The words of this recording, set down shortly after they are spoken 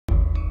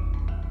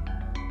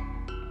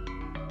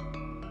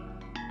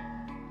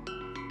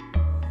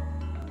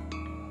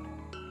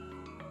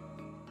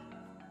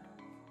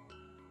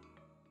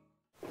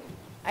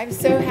I'm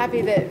so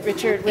happy that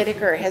Richard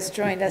Whittaker has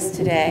joined us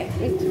today.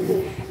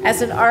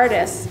 As an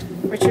artist,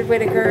 Richard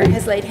Whittaker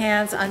has laid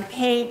hands on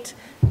paint,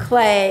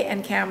 clay,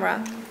 and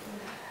camera.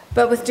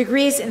 But with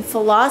degrees in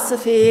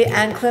philosophy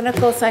and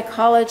clinical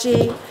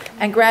psychology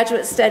and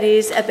graduate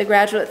studies at the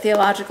Graduate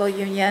Theological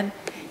Union,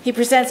 he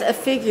presents a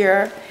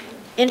figure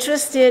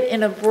interested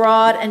in a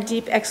broad and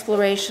deep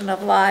exploration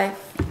of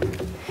life.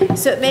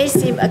 So it may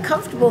seem a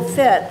comfortable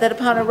fit that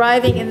upon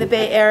arriving in the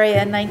Bay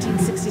Area in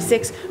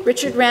 1966,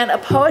 Richard ran a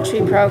poetry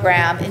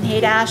program in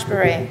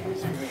Haight-Ashbury.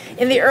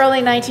 In the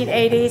early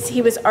 1980s,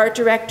 he was art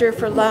director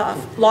for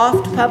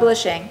Loft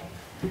Publishing.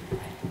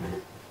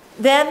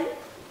 Then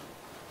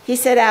he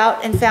set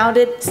out and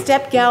founded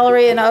Step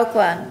Gallery in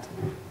Oakland,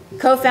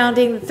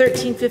 co-founding the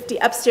 1350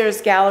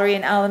 Upstairs Gallery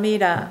in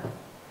Alameda,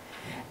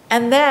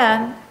 and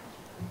then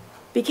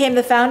became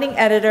the founding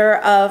editor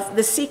of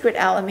The Secret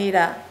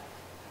Alameda,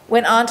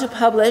 went on to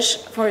publish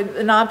for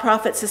the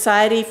nonprofit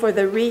Society for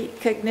the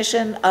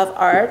Recognition of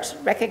Art,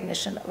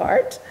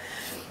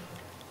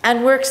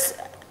 and works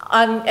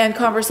on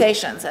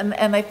conversations.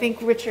 And I think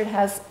Richard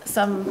has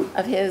some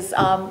of his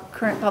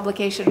current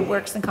publication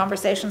works and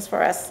conversations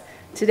for us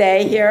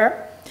today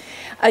here.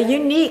 A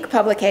unique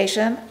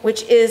publication,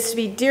 which is to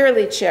be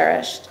dearly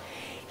cherished.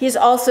 He's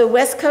also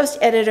West Coast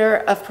editor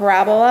of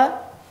Parabola,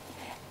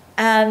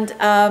 and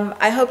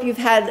I hope you've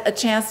had a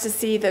chance to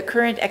see the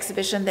current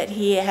exhibition that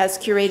he has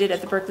curated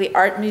at the Berkeley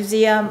Art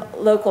Museum,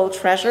 Local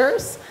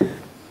Treasures.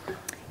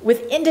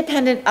 With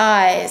independent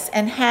eyes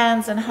and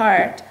hands and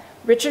heart,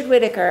 Richard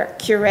Whittaker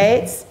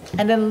curates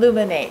and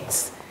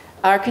illuminates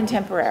our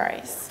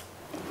contemporaries.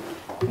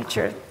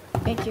 Richard,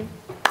 thank you.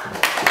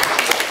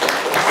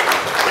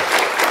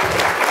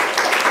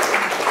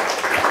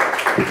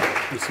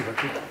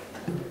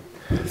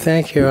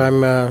 Thank you.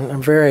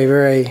 I'm very,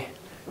 very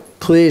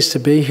pleased to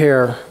be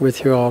here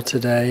with you all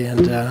today,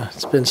 and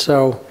it's been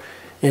so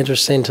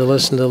interesting to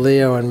listen to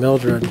Leo and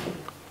Mildred.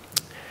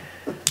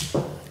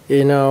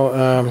 You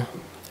know,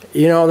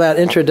 that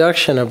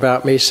introduction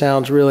about me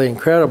sounds really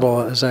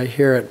incredible as I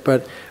hear it,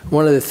 but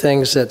one of the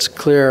things that's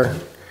clear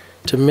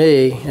to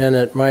me, and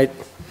it might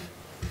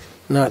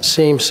not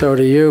seem so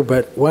to you,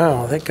 but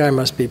wow, that guy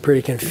must be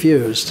pretty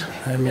confused.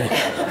 I mean,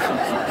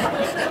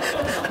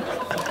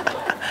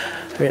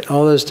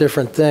 all those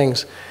different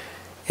things.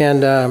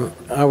 And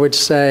I would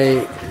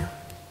say,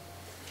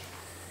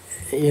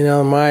 you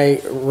know,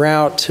 my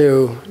route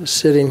to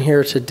sitting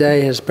here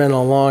today has been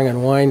a long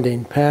and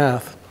winding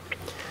path.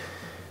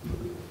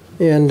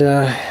 And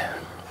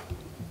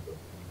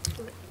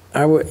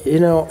you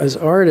know, as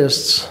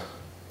artists,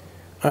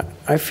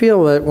 I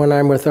feel that when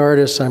I'm with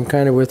artists, I'm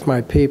kind of with my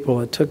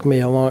people. It took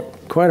me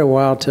quite a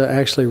while to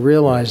actually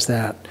realize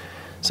that.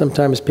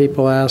 Sometimes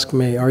people ask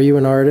me, "Are you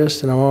an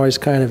artist?" And I'm always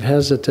kind of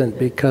hesitant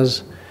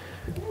because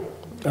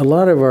a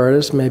lot of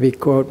artists, maybe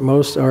quote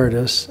most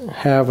artists,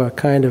 have a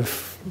kind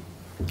of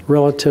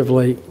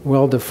relatively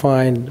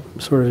well-defined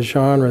sort of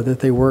genre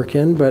that they work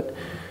in, but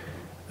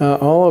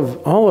all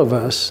of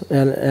us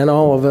and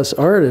all of us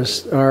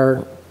artists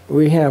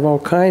we have all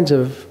kinds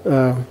of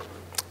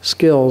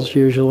skills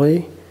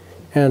usually,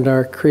 and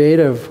our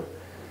creative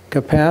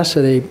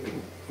capacity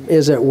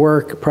is at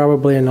work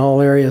probably in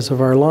all areas of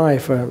our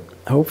life,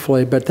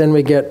 hopefully, but then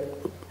we get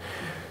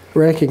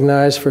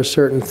recognized for a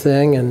certain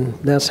thing, and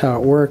that's how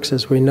it works,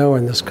 as we know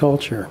in this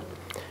culture.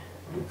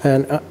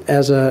 And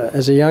as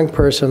a young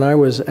person, I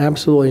was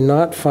absolutely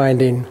not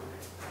finding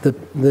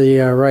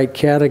the right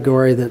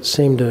category that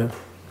seemed to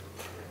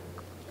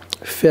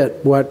fit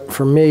what,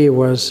 for me,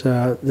 was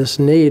this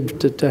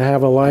need to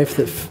have a life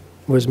that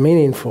was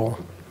meaningful.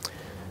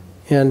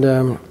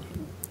 And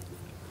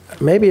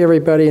maybe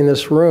everybody in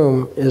this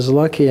room is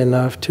lucky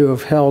enough to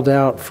have held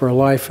out for a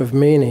life of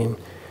meaning.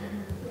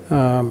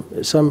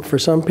 For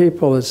some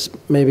people, it's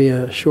maybe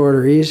a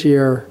shorter,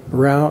 easier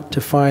route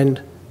to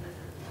find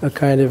a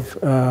kind of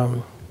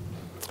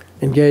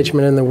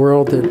engagement in the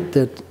world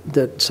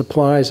that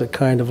supplies a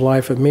kind of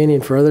life of meaning.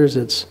 For others,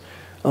 it's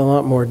a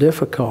lot more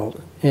difficult.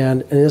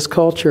 And in this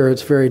culture,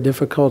 it's very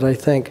difficult, I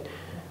think,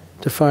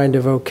 to find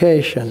a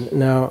vocation.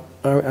 Now,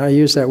 I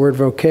use that word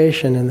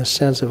vocation in the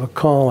sense of a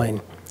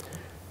calling.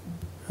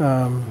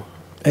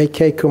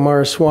 A.K.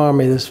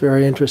 Kumaraswamy, this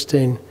very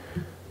interesting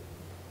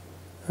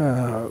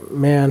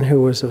man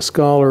who was a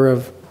scholar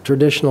of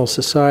traditional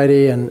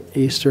society and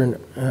Eastern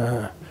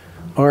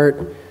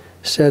art,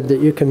 said that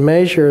you can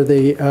measure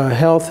the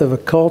health of a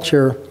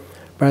culture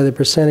by the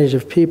percentage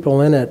of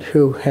people in it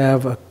who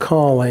have a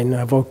calling,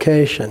 a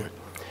vocation.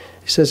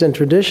 He says in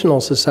traditional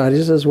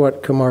societies, this is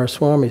what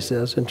Kumaraswamy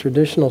says, in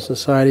traditional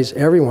societies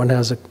everyone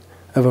has a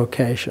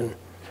vocation.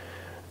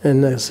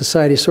 And the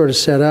society sort of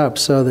set up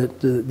so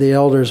that the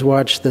elders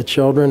watch the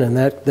children, and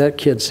that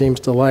kid seems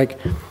to like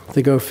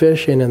to go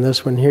fishing, and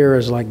this one here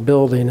is like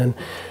building, and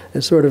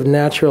it sort of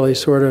naturally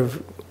sort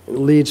of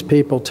leads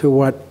people to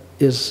what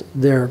is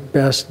their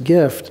best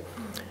gift.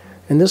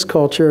 In this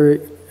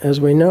culture,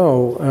 as we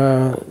know,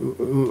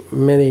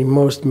 maybe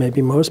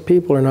most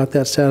people are not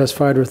that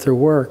satisfied with their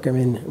work. I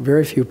mean,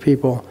 very few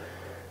people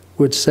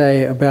would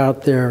say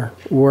about their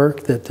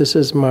work that this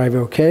is my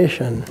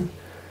vocation.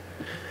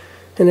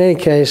 In any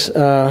case,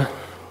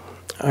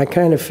 I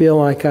kind of feel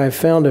like I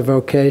found a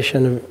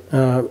vocation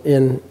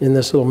in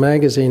this little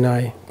magazine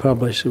I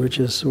published, which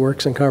is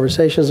Works and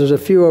Conversations. There's a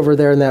few over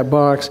there in that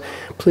box.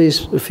 Please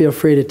feel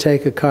free to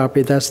take a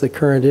copy. That's the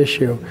current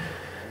issue.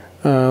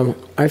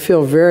 I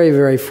feel very,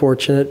 very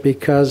fortunate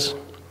because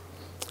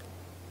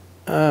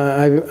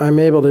I'm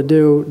able to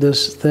do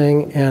this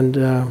thing,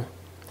 and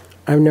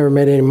I've never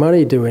made any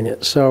money doing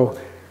it. So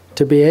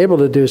to be able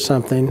to do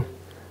something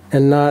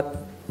and not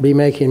be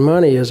making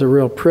money is a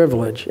real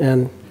privilege.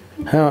 And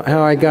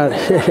how I got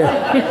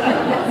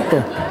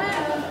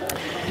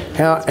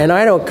and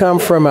I don't come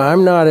from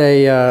I'm not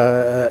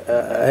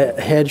a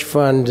hedge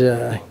fund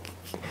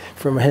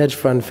from a hedge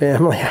fund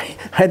family.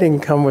 I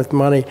didn't come with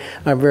money.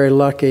 I'm very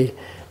lucky,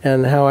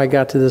 and how I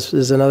got to this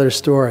is another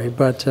story.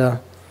 But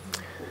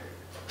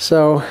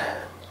so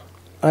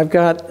I've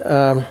got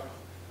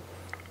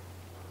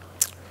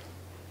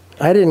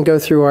I didn't go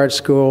through art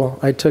school.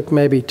 I took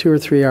maybe 2 or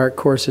 3 art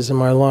courses in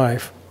my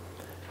life.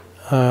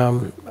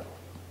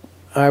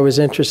 I was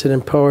interested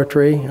in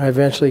poetry. I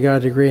eventually got a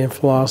degree in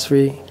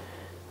philosophy.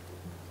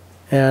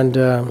 And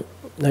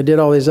I did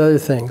all these other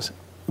things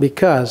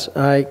because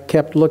I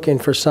kept looking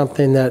for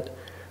something that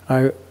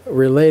I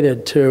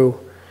related to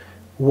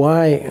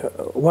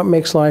what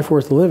makes life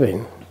worth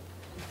living.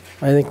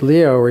 I think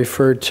Leo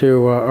referred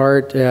to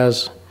art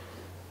as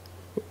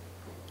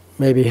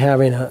maybe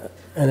having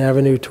an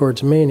avenue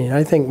towards meaning.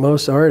 I think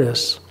most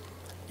artists,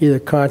 either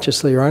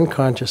consciously or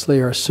unconsciously,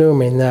 are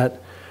assuming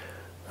that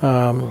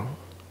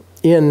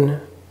in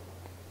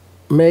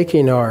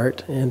making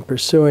art, in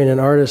pursuing an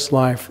artist's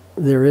life,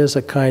 there is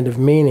a kind of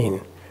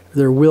meaning.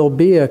 There will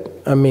be a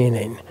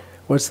meaning.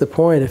 What's the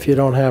point if you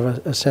don't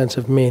have a sense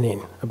of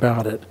meaning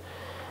about it?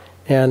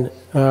 And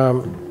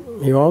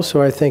you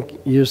also, I think,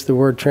 used the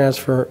word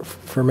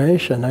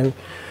transformation. I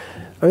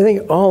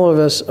think all of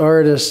us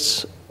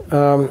artists,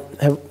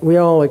 we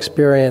all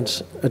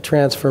experience a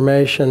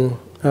transformation.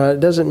 It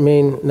doesn't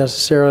mean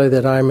necessarily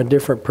that I'm a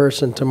different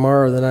person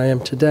tomorrow than I am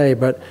today,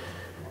 but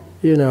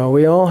you know,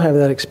 we all have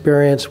that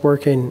experience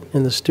working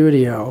in the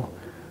studio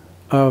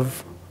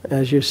of,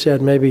 as you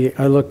said, maybe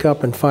I look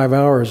up and 5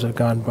 hours have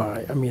gone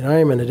by. I mean, I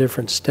am in a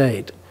different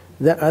state.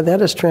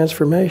 That is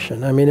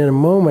transformation. I mean, in a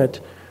moment,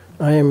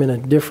 I am in a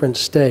different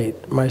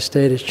state. My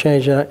state is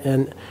changed,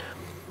 and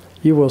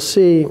you will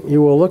see,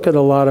 you will look at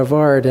a lot of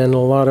art, and a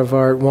lot of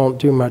art won't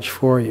do much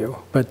for you.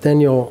 But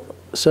then you'll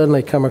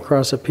suddenly come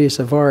across a piece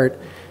of art,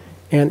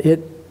 and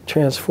it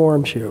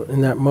transforms you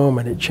in that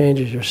moment. It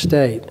changes your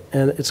state,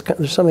 and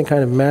there's something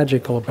kind of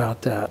magical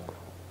about that.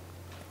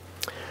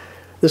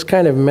 This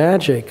kind of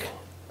magic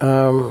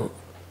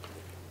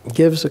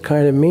gives a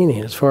kind of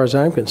meaning, as far as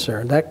I'm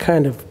concerned. That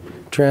kind of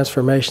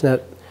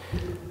transformation,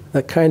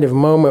 that kind of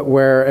moment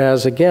where,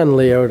 as again,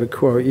 Leo, to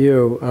quote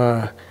you,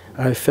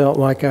 I felt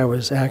like I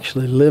was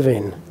actually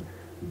living.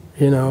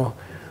 You know,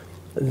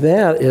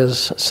 that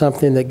is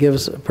something that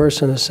gives a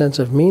person a sense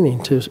of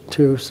meaning,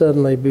 to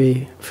suddenly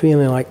be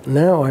feeling like,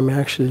 now I'm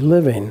actually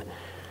living.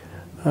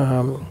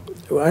 I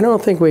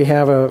don't think we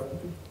have a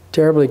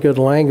terribly good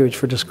language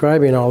for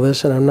describing all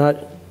this, and I'm not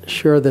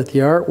sure that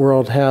the art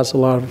world has a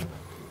lot of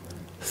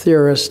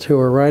theorists who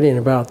are writing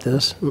about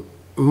this.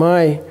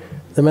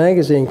 The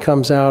magazine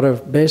comes out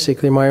of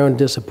basically my own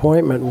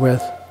disappointment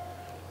with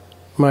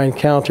my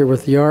encounter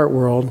with the art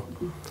world,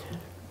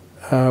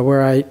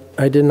 where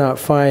I did not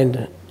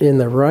find in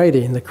the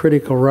writing, the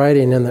critical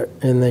writing in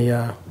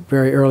the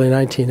very early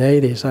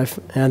 1980s,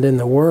 and in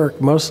the work,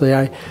 mostly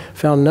I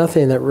found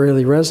nothing that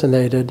really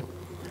resonated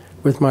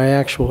with my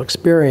actual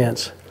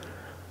experience.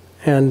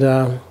 And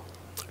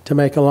to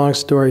make a long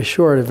story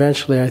short,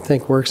 eventually I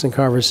think Works and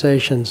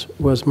Conversations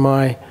was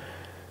my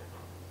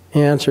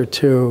answer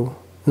to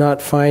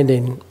not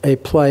finding a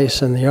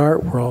place in the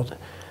art world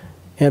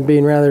and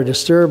being rather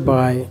disturbed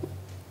by,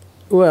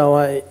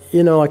 well,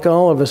 you know, like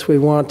all of us, we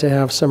want to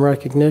have some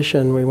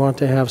recognition, we want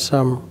to have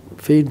some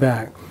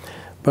feedback.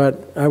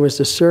 But I was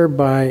disturbed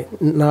by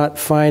not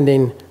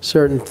finding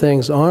certain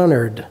things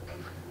honored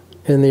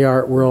in the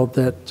art world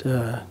that,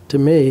 to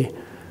me,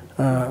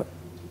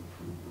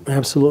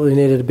 absolutely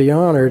needed to be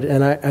honored.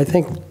 And I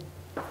think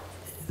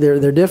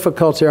they're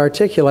difficult to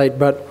articulate,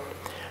 but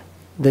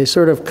they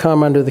sort of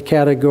come under the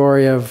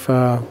category of,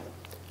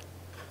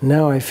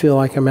 now I feel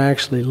like I'm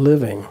actually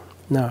living.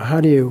 Now,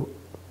 how do you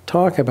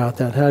talk about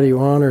that? How do you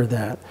honor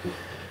that?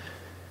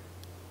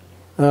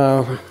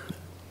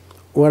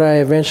 What I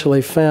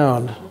eventually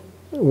found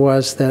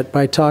was that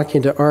by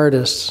talking to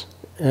artists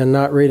and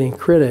not reading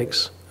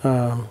critics,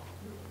 I'm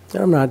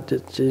not,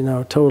 you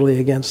know, totally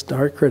against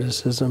art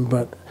criticism,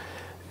 but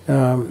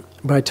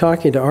by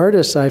talking to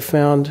artists, I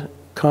found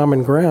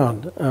common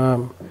ground.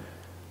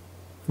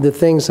 The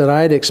things that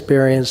I'd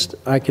experienced,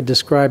 I could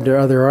describe to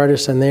other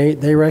artists, and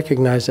they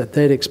recognized that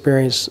they'd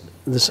experienced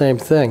the same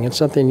thing. And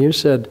something you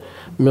said,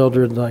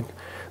 Mildred, like,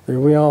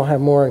 we all have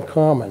more in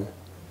common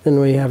than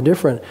we have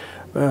different.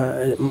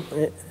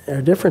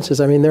 Our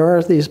differences, I mean, there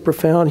are these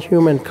profound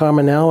human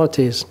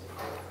commonalities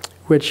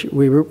which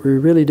we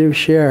really do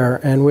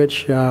share, and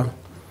which I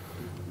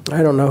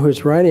don't know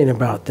who's writing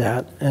about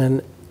that,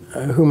 and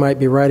who might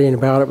be writing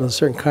about it with a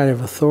certain kind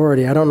of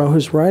authority. I don't know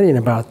who's writing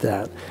about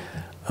that.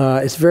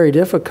 It's very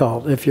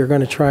difficult if you're going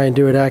to try and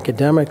do it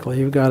academically.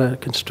 You've got to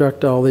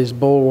construct all these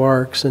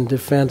bulwarks and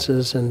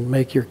defenses and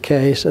make your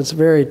case. It's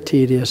very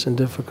tedious and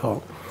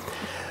difficult.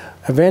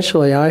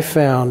 Eventually, I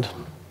found,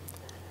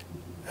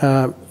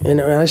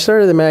 I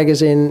started the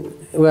magazine.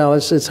 Well,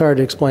 it's hard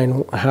to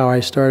explain how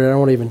I started. I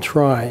won't even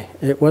try.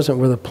 It wasn't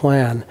with a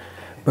plan.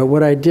 But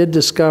what I did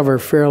discover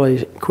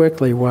fairly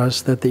quickly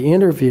was that the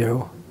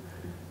interview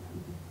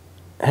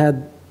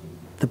had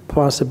the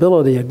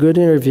possibility, a good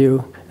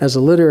interview as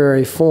a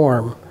literary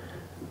form,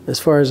 as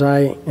far as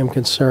I am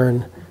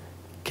concerned,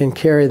 can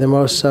carry the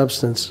most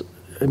substance.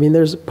 I mean,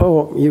 there's a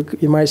poem,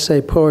 you might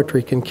say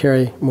poetry can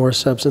carry more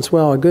substance.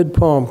 Well, a good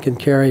poem can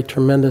carry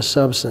tremendous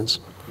substance.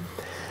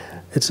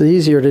 It's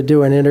easier to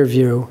do an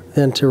interview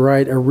than to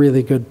write a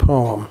really good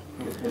poem.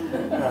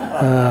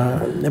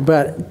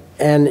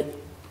 And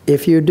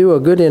if you do a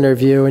good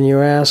interview and you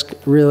ask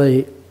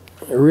really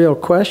real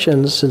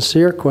questions,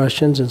 sincere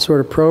questions, and sort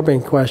of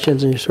probing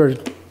questions, and you sort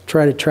of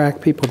try to track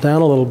people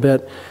down a little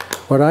bit,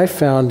 what I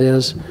found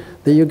is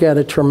that you get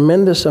a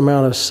tremendous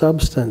amount of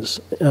substance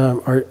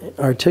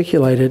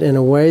articulated in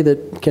a way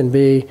that can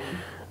be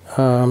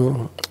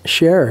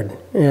shared,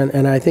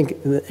 and I think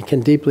it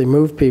can deeply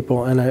move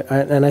people, and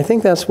I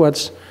think that's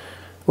what's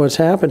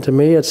happened to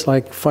me. It's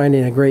like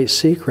finding a great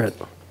secret.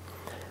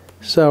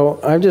 So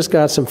I've just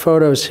got some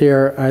photos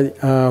here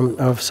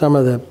of some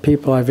of the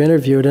people I've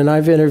interviewed, and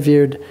I've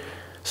interviewed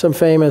some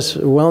famous,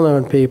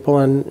 well-known people,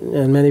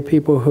 and many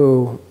people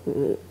who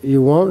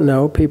you won't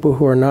know, people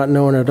who are not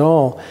known at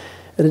all.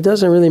 And it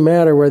doesn't really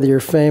matter whether you're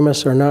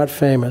famous or not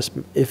famous.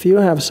 If you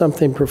have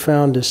something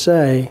profound to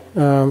say,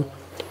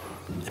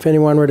 if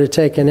anyone were to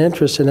take an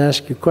interest and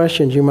ask you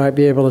questions, you might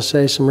be able to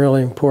say some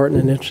really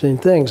important and interesting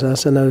things.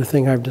 That's another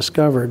thing I've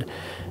discovered.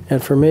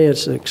 And for me,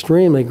 it's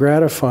extremely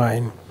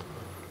gratifying,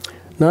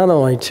 not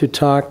only to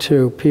talk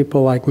to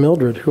people like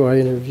Mildred, who I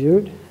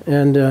interviewed,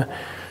 and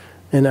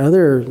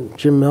other,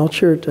 Jim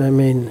Melchert, I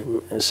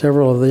mean,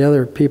 several of the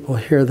other people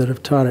here that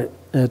have taught it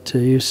at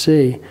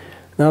UC.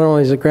 Not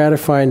only is it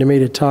gratifying to me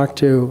to talk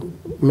to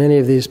many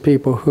of these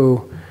people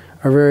who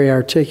are very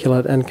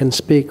articulate and can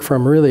speak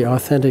from really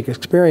authentic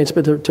experience,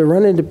 but to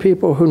run into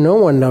people who no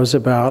one knows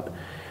about,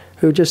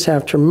 who just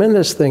have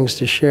tremendous things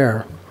to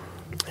share.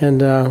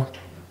 And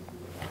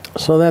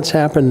so that's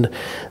happened.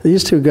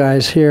 These two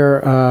guys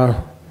here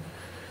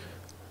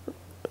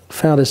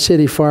found a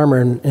city farmer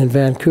in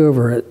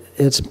Vancouver.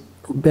 It's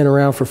been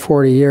around for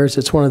 40 years.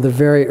 It's one of the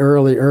very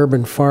early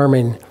urban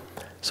farming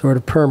sort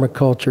of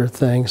permaculture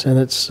things, and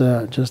it's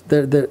just,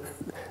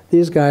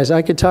 these guys,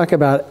 I could talk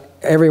about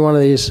every one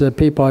of these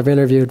people I've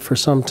interviewed for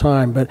some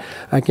time, but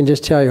I can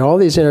just tell you, all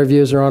these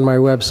interviews are on my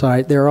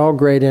website. They're all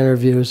great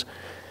interviews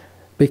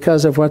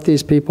because of what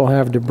these people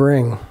have to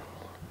bring.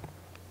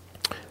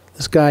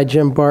 This guy,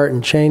 Jim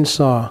Barton,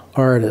 chainsaw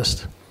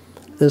artist.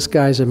 This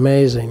guy's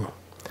amazing.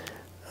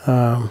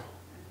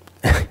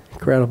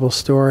 Incredible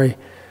story.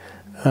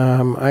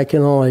 I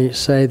can only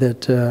say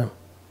that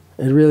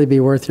it'd really be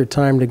worth your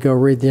time to go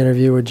read the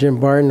interview with Jim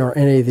Barton or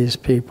any of these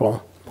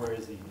people. Where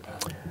is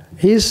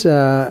he?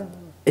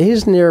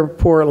 He's near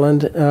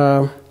Portland.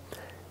 The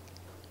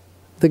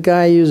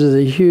guy uses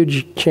a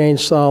huge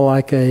chainsaw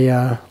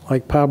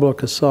like Pablo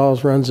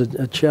Casals runs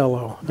a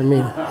cello. I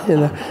mean, you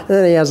know. And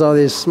then he has all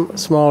these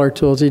smaller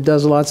tools. He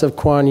does lots of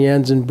Kuan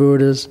Yens and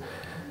Buddhas.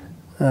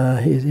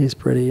 He's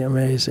pretty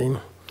amazing.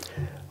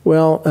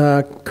 Well,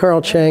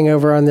 Carl Chang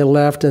over on the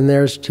left, and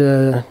there's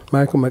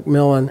Michael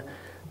McMillan,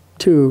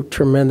 two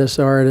tremendous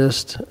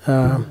artists.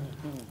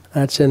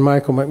 That's in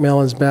Michael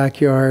McMillan's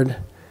backyard.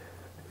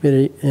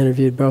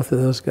 Interviewed both of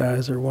those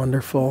guys. They're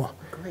wonderful.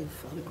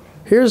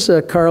 Here's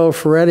Carlo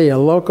Ferretti, a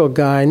local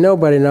guy.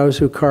 Nobody knows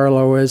who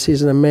Carlo is.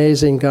 He's an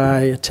amazing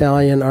guy,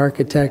 Italian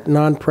architect,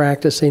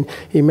 non-practicing.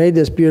 He made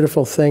this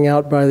beautiful thing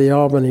out by the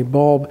Albany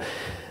Bulb,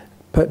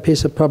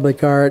 piece of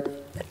public art.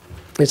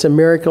 It's a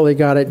miracle he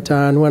got it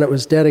done. When it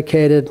was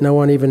dedicated, no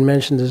one even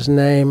mentioned his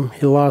name.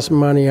 He lost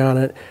money on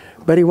it,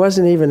 but he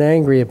wasn't even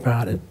angry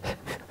about it.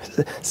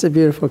 It's a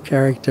beautiful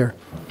character.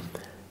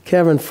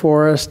 Kevin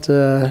Forrest,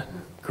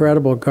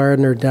 incredible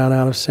gardener down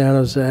out of San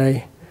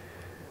Jose.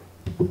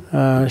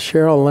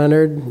 Cheryl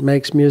Leonard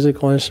makes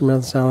musical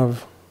instruments out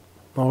of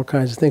all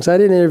kinds of things. I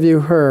didn't interview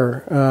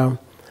her,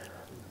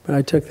 but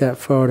I took that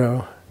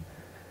photo.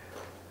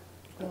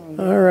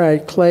 All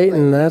right,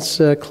 Clayton.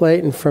 That's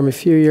Clayton from a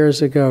few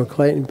years ago,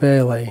 Clayton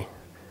Bailey.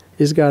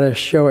 He's got a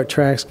show at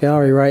Trax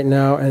Gallery right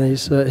now, and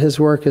his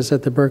work is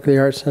at the Berkeley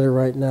Art Center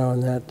right now.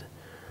 And that.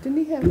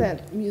 Didn't he have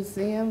that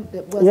museum?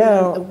 It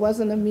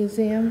wasn't a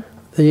museum.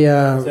 The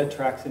is that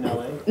Trax in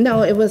LA?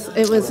 No, it was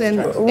in.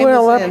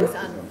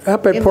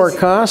 Up at Port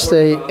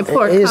Costa,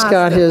 he's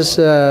got his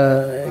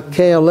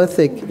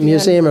Chaolithic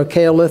Museum of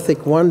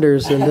Chaolithic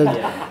Wonders,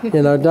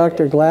 and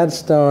Dr.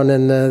 Gladstone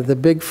and the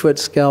Bigfoot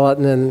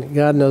skeleton and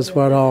God knows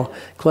what all.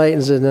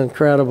 Clayton's an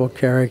incredible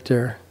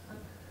character.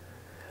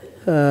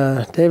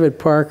 David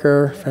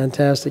Parker,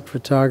 fantastic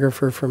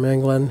photographer from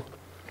England.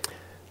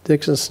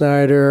 Dixon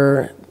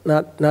Snyder,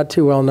 not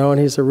too well known.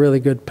 He's a really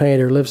good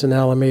painter, lives in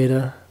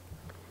Alameda.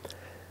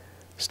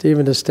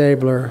 Stephen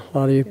DeStabler, a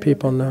lot of you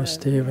people know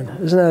Stephen.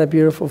 Isn't that a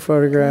beautiful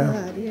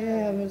photograph? God,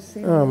 yeah, I've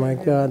seen Oh my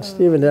God,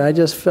 Stephen, I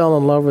just fell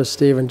in love with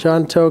Stephen.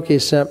 John Toki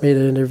sent me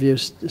to interview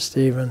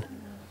Stephen.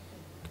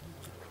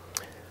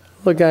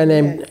 A guy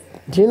named,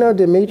 do you know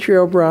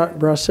Demetrio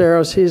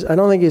Braceros? I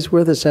don't think he's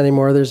with us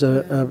anymore. There's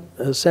a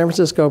San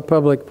Francisco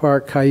public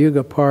park,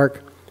 Cayuga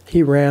Park.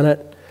 He ran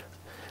it.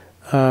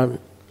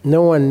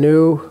 No one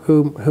knew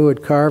who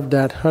had carved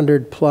that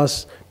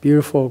 100+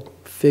 beautiful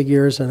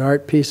figures and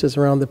art pieces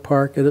around the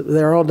park.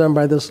 They're all done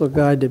by this little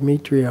guy,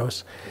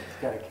 Demetrios.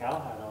 He's got a cow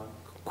hat on.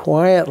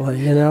 Quietly,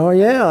 you know,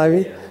 yeah, I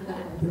mean.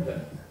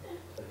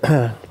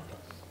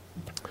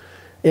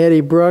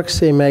 Eddie Brooks,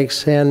 he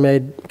makes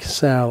handmade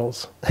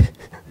saddles.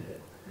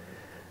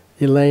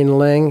 Elaine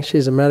Ling,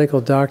 she's a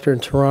medical doctor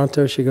in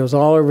Toronto. She goes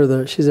all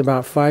over she's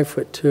about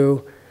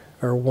 5'2"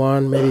 or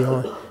 1, maybe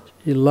 1.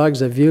 She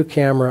lugs a view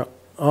camera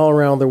all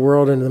around the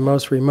world into the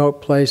most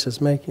remote places,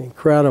 making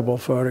incredible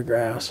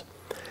photographs.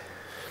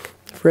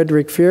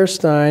 Frederick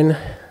Fierstein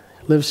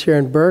lives here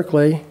in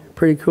Berkeley.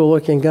 Pretty cool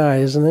looking guy,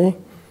 isn't he?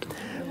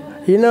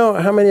 You know,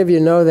 how many of you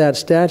know that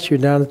statue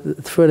down at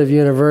the foot of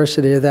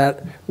University of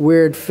that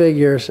weird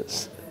figure?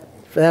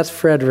 That's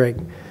Frederick.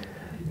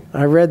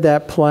 I read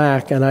that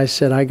plaque and I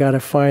said, I got to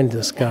find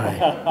this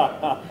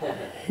guy.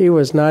 He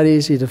was not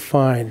easy to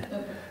find.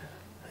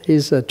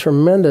 He's a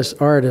tremendous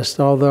artist,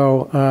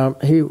 although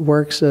he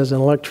works as an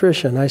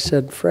electrician. I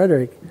said,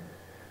 Frederick,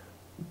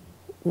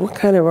 what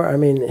kind of art? I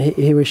mean,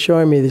 he was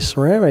showing me the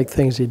ceramic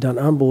things he'd done,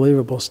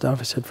 unbelievable stuff.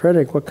 I said,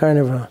 Frederick, what kind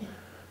of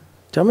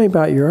tell me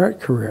about your art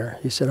career.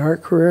 He said,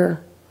 art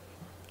career?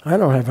 I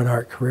don't have an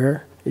art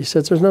career. He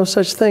said, there's no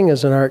such thing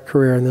as an art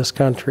career in this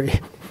country.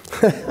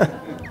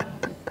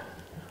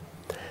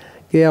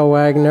 Gail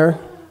Wagner.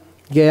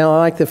 Gail, I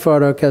like the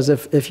photo because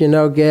if you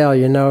know Gail,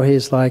 you know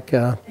he's like,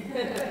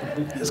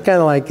 it's kind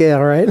of like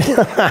Gail, right?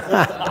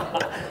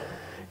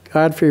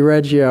 Godfrey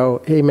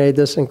Reggio, he made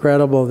this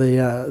incredible,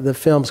 the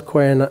films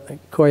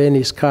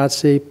Koyanis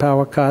Katsi,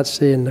 Pawa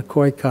Katsi, and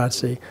Nikoi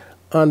Katsi.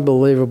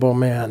 Unbelievable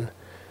man.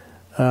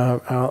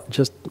 You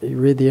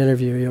read the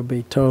interview, you'll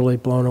be totally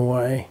blown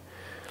away.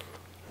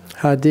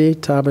 Hadi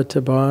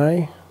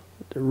Tabatabai,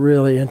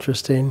 really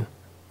interesting,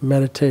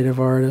 meditative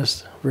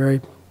artist,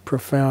 very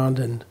profound,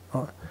 and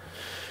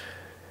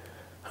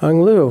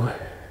Hung Lu.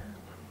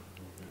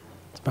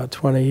 It's about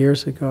 20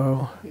 years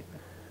ago.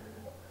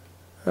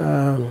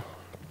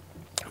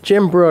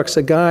 Jim Brooks,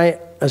 a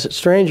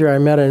stranger I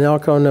met in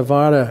Elko,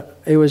 Nevada.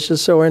 He was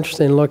just so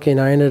interesting looking.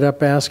 I ended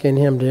up asking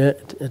him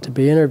to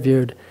be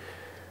interviewed.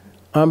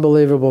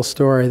 Unbelievable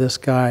story, this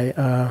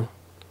guy.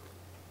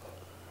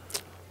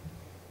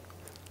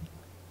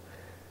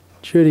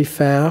 Judy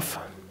Pfaff.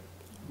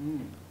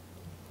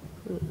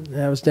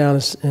 That was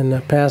down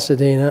in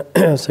Pasadena.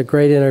 It's a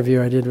great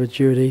interview I did with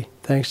Judy,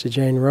 thanks to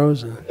Jane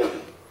Rosen.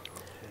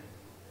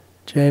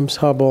 James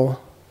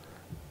Hubble,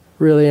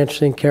 really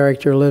interesting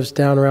character, lives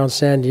down around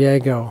San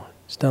Diego.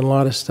 He's done a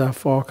lot of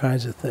stuff, all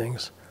kinds of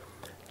things.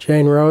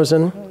 Jane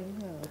Rosen.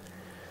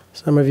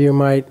 Some of you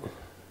might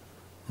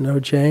know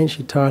Jane.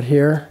 She taught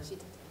here.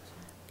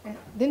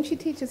 Didn't she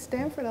teach at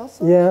Stanford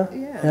also? Yeah.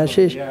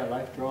 Yeah,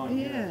 life drawing.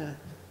 Yeah.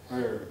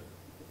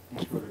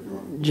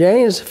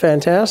 Jane's a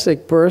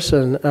fantastic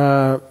person.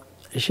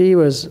 She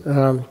was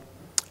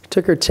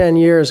took her 10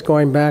 years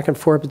going back and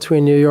forth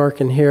between New York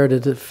and here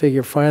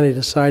to finally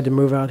decide to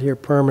move out here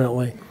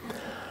permanently.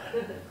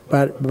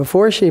 But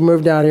before she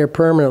moved out here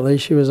permanently,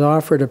 she was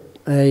offered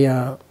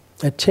a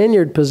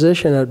tenured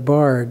position at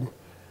Bard.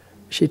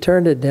 She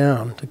turned it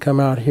down to come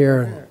out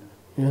here, and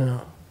you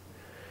know,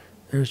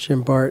 there's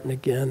Jim Barton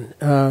again.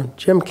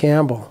 Jim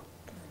Campbell.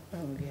 Oh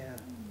yeah.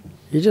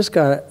 You just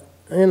got to,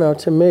 you know,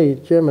 to me,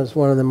 Jim is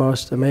one of the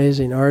most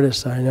amazing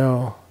artists I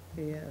know.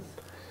 Yes.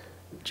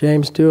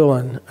 James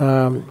Doolin,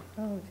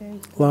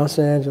 James. Los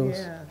Angeles.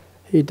 Yeah.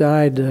 He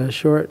died a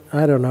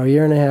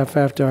year and a half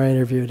after I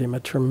interviewed him, a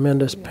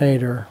tremendous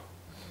painter.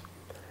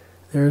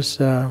 There's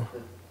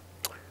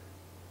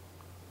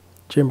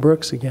Jim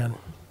Brooks again.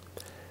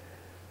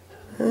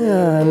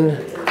 And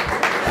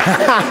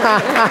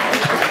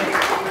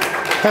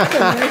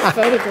Nice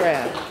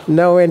photograph.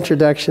 no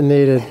introduction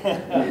needed.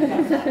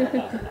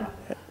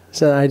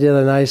 So I did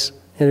a nice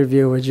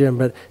interview with Jim,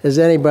 but as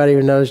anybody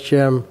who knows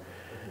Jim,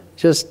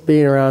 just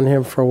being around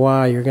him for a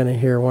while, you're going to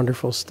hear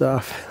wonderful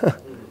stuff.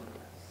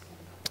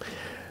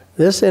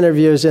 This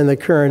interview is in the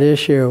current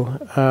issue.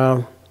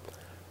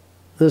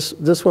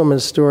 This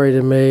woman's story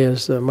to me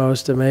is the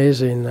most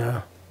amazing,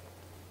 one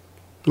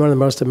of the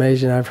most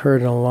amazing I've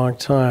heard in a long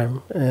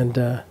time.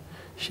 And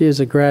she is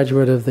a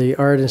graduate of the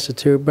Art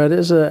Institute, but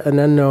is an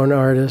unknown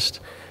artist.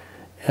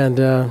 And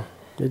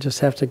you just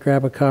have to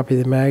grab a copy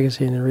of the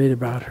magazine and read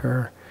about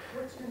her.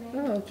 What's her name?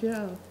 Oh,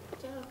 Joe.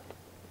 Joe.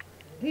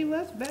 He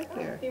was back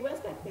there. He was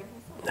back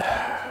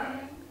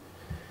there.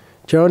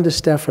 Joan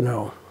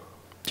DiStefano.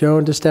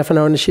 Joan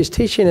DeStefano, and she's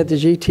teaching at the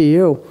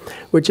GTU,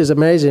 which is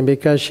amazing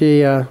because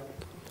she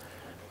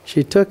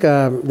took,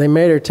 they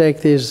made her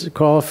take these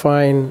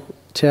qualifying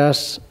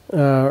tests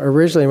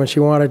originally when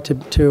she wanted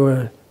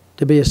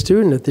to be a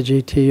student at the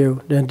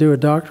GTU and do a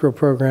doctoral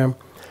program.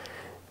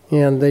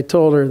 And they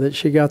told her that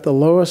she got the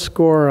lowest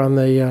score on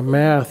the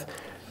math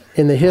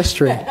in the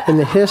history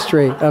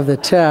of the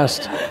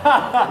test.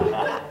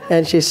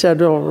 And she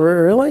said, "Well,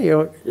 really?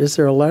 Is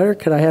there a letter?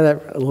 Can I have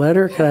that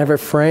letter? Can I have it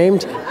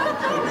framed?"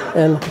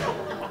 And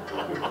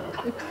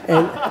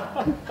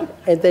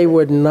they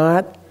would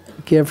not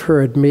give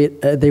her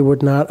they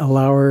would not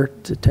allow her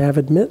to have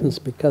admittance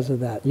because of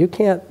that. You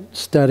can't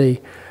study,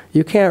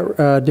 you can't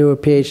do a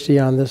PhD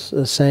on this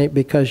saint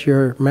because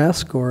your math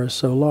score is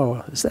so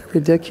low. Is that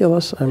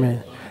ridiculous? I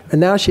mean,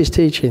 and now she's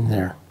teaching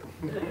there.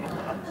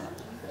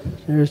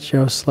 There's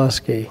Joe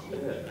Slusky.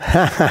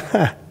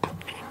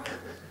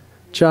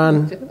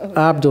 John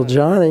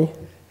Abdul-Jani.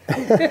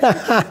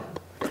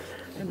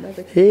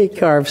 He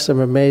carved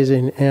some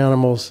amazing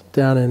animals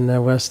down in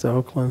West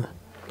Oakland.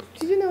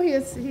 Did you know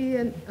he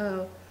and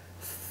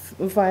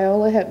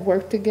Viola had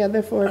worked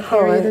together for a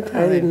period of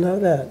time? I didn't know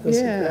that.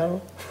 Yeah.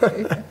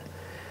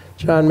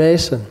 John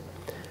Mason.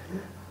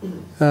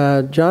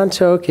 John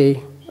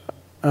Toki.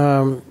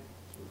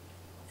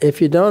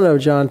 If you don't know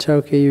John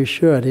Toki, you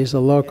should. He's a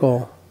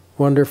local,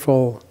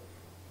 wonderful,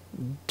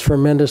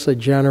 tremendously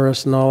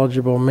generous,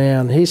 knowledgeable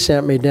man. He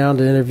sent me down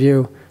to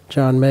interview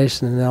John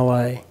Mason in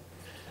L.A.,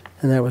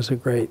 and that was a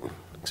great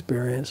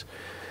experience.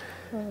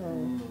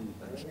 Oh.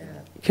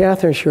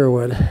 Catherine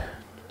Sherwood.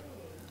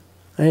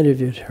 I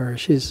interviewed her.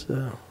 She's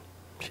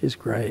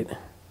great.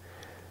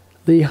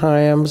 Lee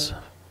Hyams,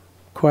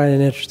 quite an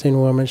interesting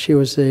woman. She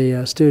was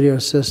the studio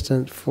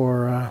assistant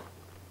for,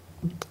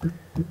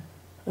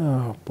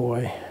 oh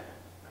boy,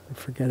 I'm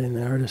forgetting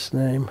the artist's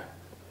name.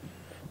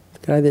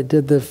 The guy that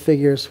did the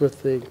figures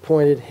with the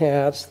pointed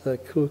hats, the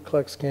Ku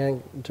Klux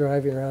Klan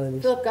driving around in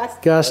these. Philip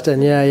Guston.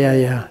 Guston,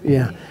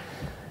 yeah.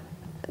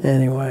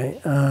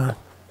 Anyway,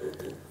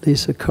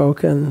 Lisa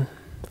Kochen.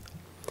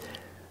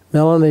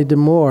 Melanie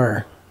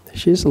DeMoore,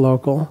 she's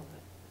local.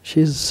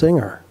 She's a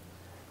singer.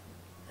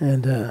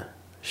 And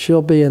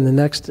she'll be in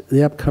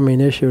the upcoming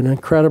issue, an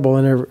incredible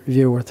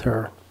interview with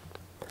her.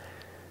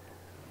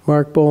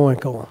 Mark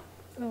Bullwinkle.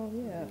 Oh,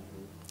 yeah.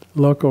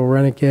 Local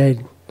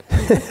renegade.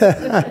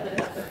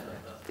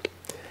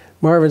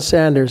 Marvin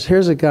Sanders.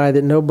 Here's a guy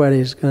that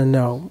nobody's going to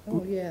know.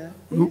 Oh, yeah.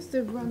 He used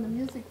to run the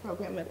music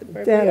program at the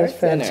Berkeley That is Art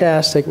Center.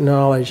 fantastic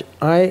knowledge.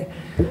 I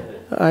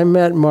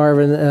met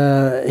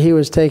Marvin. He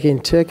was taking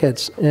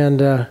tickets,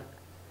 and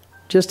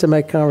just to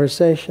make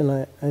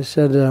conversation, I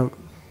said,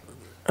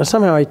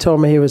 somehow he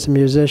told me he was a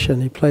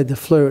musician. He played the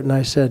flute, and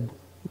I said,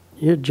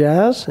 "You're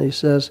jazz?" He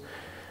says,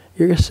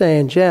 "You're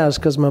saying jazz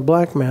because I'm a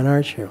black man,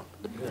 aren't you?"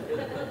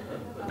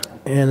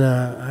 And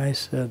I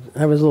said,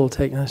 I was a little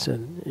taken. I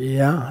said,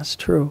 "Yeah, that's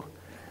true."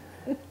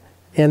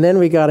 And then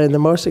we got in the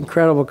most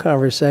incredible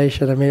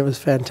conversation. I mean, it was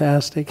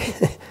fantastic.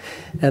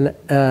 And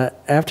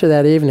after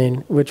that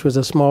evening, which was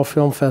a small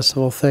film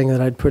festival thing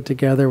that I'd put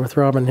together with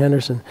Robin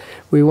Henderson,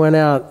 we went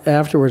out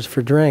afterwards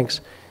for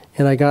drinks,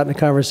 and I got in a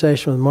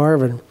conversation with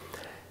Marvin.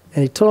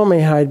 And he told me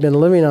how he'd been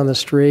living on the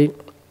street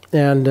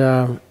and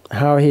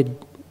how he'd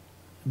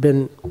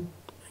been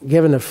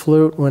given a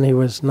flute when he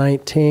was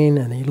 19,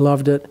 and he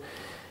loved it.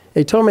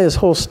 He told me this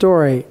whole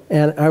story,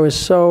 and I was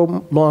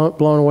so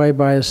blown away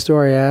by his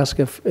story. I asked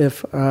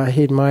if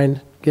he'd mind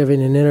giving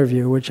an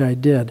interview, which I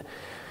did.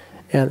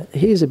 And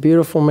he's a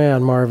beautiful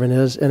man, Marvin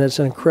is, and it's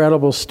an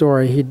incredible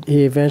story.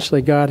 He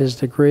eventually got his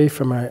degree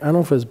from, I don't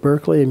know if it was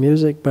Berkeley in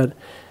music, but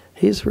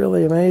he's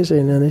really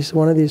amazing, and he's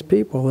one of these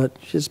people that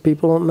just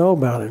people don't know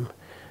about him.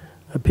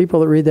 The people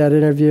that read that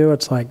interview,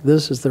 it's like,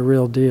 this is the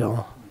real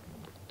deal.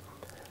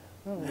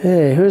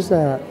 Hey, who's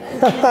that?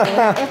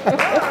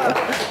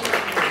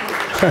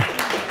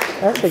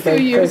 A few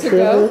years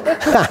ago.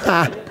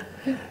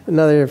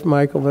 Another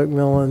Michael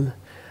McMillan.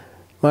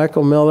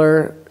 Michael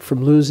Miller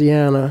from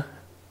Louisiana,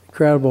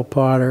 incredible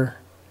potter,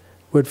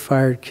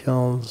 wood-fired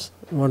kilns,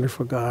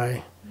 wonderful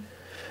guy.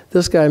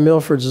 This guy,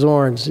 Milford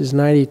Zorns, he's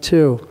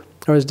 92.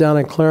 I was down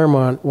in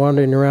Claremont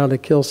wandering around to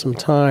kill some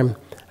time.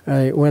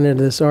 I went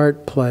into this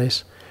art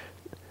place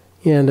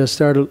and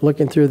started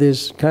looking through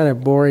these kind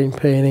of boring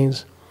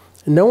paintings.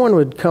 No one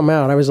would come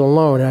out. I was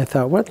alone, and I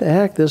thought, what the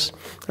heck?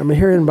 I'm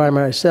here by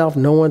myself.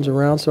 No one's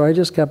around. So I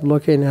just kept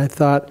looking, and I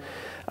thought,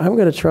 I'm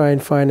going to try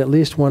and find at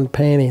least one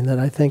painting that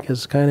I think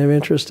is kind of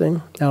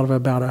interesting out of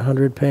about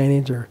 100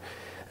 paintings.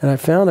 And I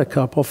found a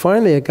couple.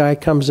 Finally, a guy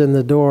comes in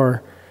the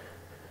door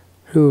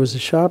who was a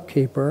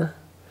shopkeeper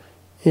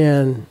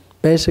and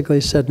basically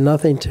said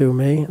nothing to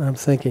me. And I'm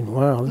thinking,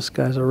 wow, this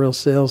guy's a real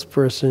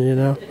salesperson, you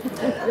know.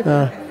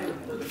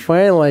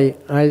 Finally,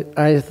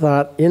 I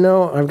thought,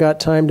 I've got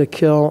time to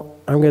kill.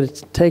 I'm going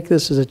to take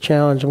this as a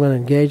challenge. I'm going to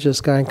engage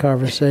this guy in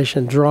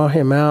conversation, draw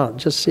him out,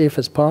 just see if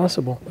it's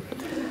possible.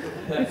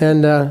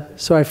 And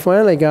so I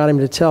finally got him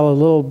to tell a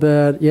little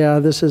bit, yeah,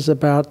 this is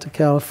about the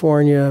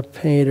California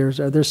painters.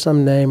 There's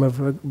some name of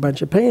a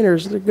bunch of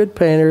painters. They're good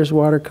painters,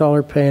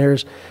 watercolor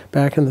painters,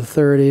 back in the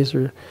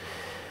 30s.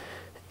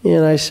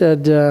 And I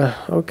said,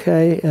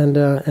 okay,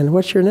 and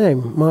what's your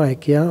name?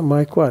 Mike, yeah?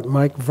 Mike what?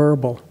 Mike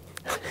Verbal.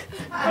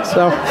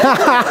 So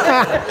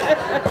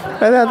I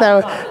thought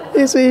that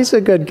was, he's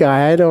a good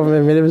guy. I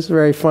mean, it was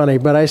very funny.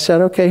 But I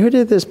said, okay, who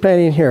did this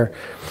painting here?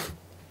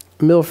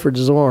 Milford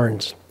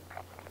Zorns.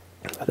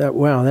 I thought,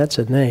 wow, that's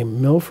a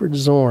name, Milford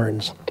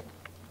Zorns.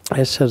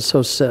 I said,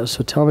 so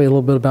tell me a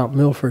little bit about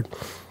Milford.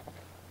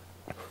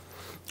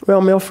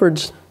 Well,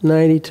 Milford's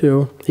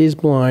 92. He's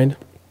blind.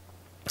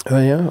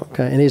 Oh, yeah?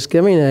 Okay. And he's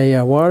giving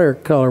a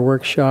watercolor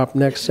workshop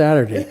next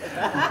Saturday.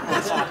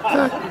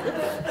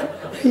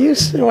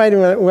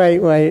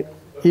 Wait.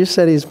 You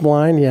said he's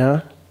blind,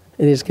 yeah?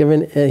 And he's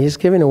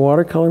giving a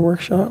watercolor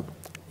workshop?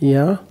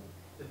 Yeah?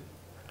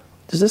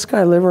 Does this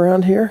guy live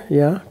around here?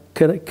 Yeah?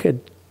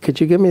 Could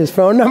you give me his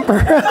phone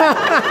number?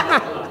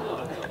 I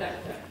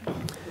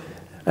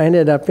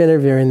ended up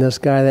interviewing this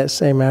guy that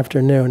same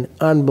afternoon.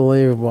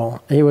 Unbelievable.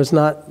 He was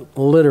not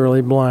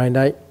literally blind.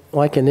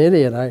 Like an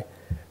idiot,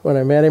 when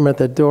I met him at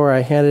the door, I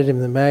handed him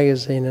the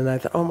magazine, and I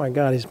thought, oh, my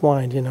God, he's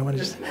blind, you know.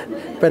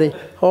 But he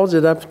holds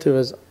it up to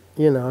his,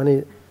 you know, and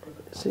he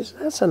says,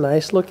 that's a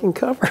nice-looking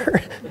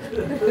cover.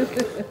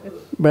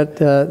 But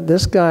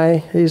this guy,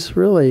 he's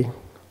really,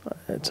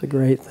 it's a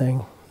great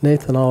thing.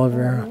 Nathan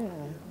Oliveira. Oh, yeah.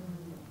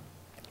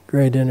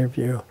 Great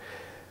interview.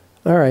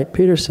 All right,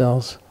 Peter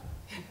Sells.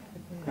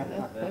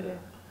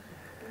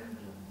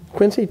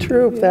 Quincy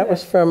Troop, that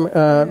was from,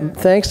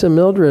 thanks to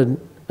Mildred.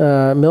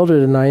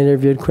 Mildred and I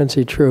interviewed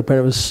Quincy Troop, and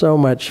it was so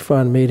much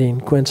fun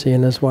meeting Quincy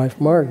and his wife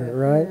Margaret,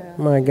 right? Yeah.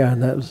 My God,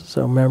 that was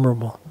so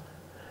memorable.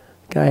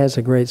 Guy has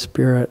a great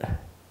spirit.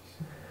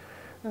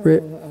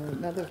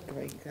 Another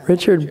great guy.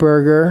 Richard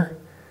Berger.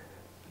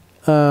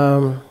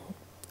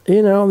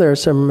 You know, there are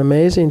some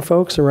amazing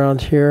folks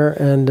around here,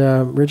 and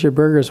Richard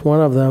Berger is one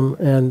of them,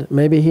 and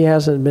maybe he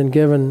hasn't been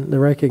given the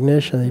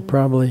recognition he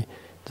probably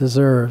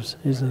deserves.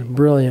 He's a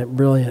brilliant,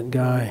 brilliant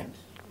guy.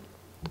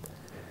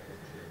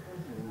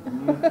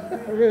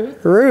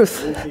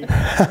 Ruth.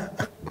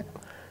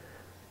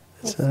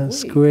 It's a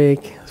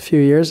squeak a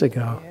few years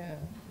ago. Yeah.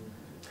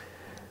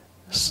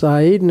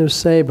 Saeed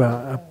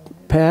Nusseibeh, a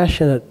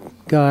passionate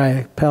guy,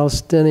 a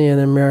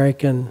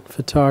Palestinian-American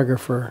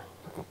photographer,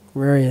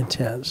 very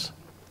intense.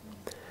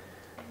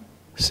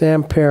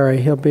 Sam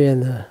Perry, he'll be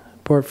in the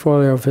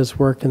portfolio of his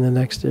work in the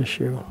next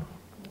issue.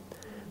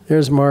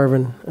 There's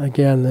Marvin,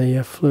 again,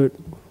 the flute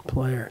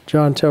player.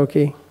 John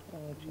Toki.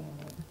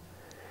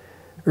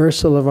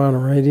 Ursula von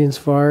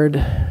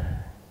Radinsvard.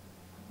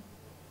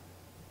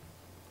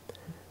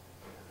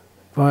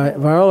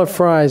 Viola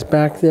Fry's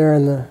back there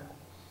in the...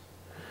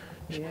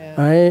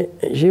 Yeah.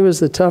 She was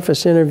the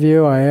toughest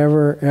interview I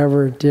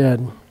ever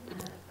did.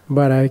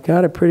 But I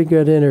got a pretty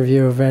good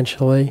interview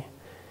eventually.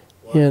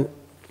 And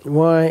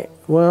why?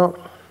 Well...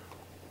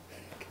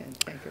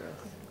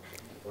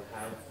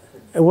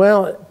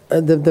 Well,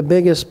 the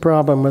biggest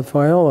problem with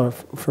Viola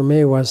for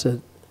me was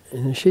that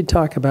she'd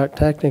talk about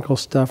technical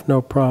stuff,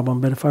 no problem.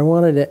 But if I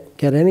wanted to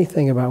get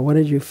anything about what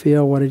did you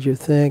feel, what did you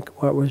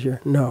think, what was your...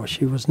 No,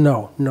 she was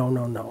no,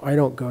 I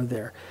don't go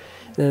there.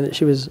 And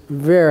she was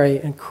very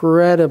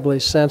incredibly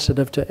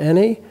sensitive to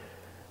any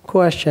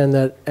question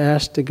that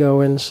asked to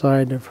go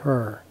inside of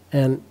her.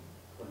 And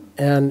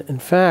in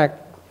fact,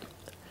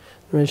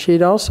 I mean,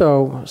 she'd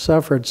also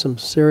suffered some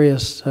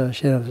serious...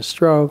 she had a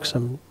stroke,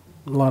 a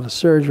lot of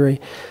surgery,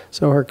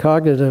 so her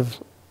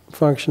cognitive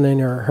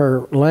functioning or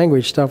her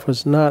language stuff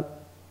was not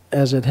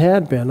as it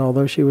had been,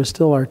 although she was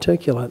still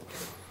articulate.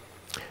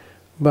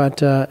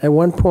 But at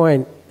one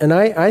point, and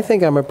I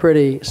think I'm a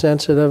pretty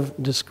sensitive,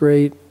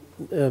 discreet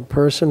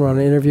person when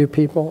I interview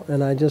people,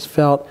 and I just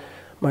felt,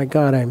 my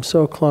God, I'm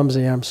so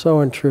clumsy, I'm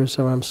so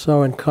intrusive, I'm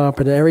so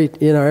incompetent.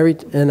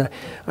 And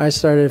I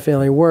started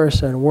feeling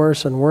worse and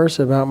worse and worse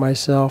about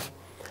myself.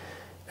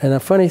 And a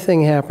funny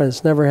thing happened,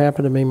 it's never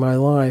happened to me in my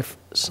life.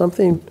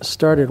 Something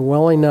started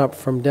welling up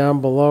from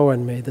down below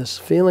in me, this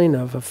feeling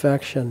of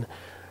affection,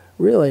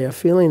 really a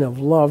feeling of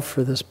love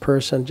for this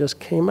person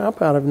just came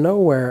up out of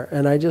nowhere.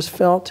 And I just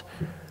felt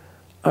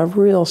a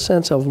real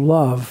sense of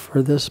love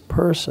for this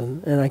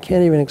person, and I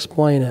can't even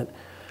explain it.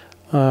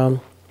 I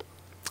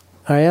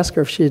asked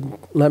her if she'd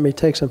let me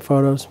take some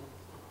photos.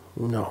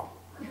 No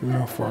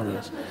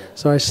photos.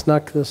 So I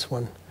snuck this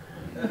one.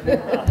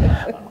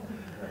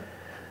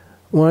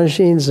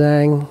 Wanjin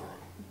Zhang,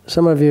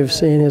 some of you have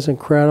seen his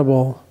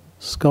incredible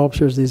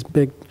sculptures, these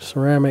big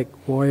ceramic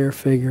warrior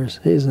figures.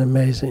 He's an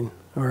amazing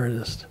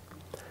artist.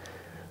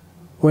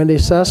 Wendy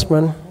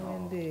Sussman.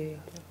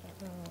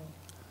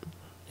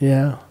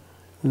 Yeah,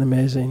 an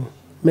amazing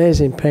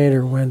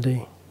painter,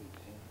 Wendy.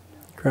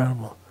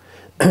 Incredible.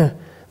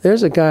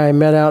 There's a guy I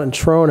met out in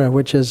Trona,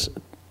 which is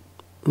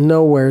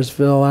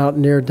Nowheresville, out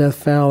near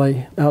Death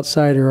Valley.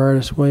 Outsider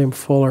artist William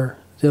Fuller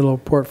did a little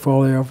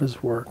portfolio of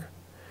his work.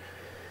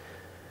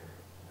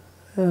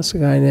 That's a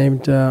guy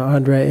named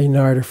André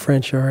Hénard, a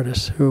French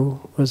artist, who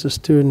was a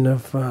student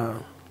of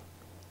one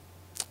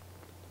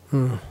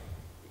of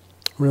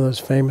those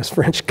famous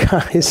French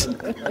guys.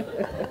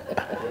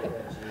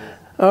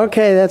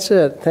 Okay, that's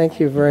it. Thank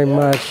you very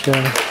much.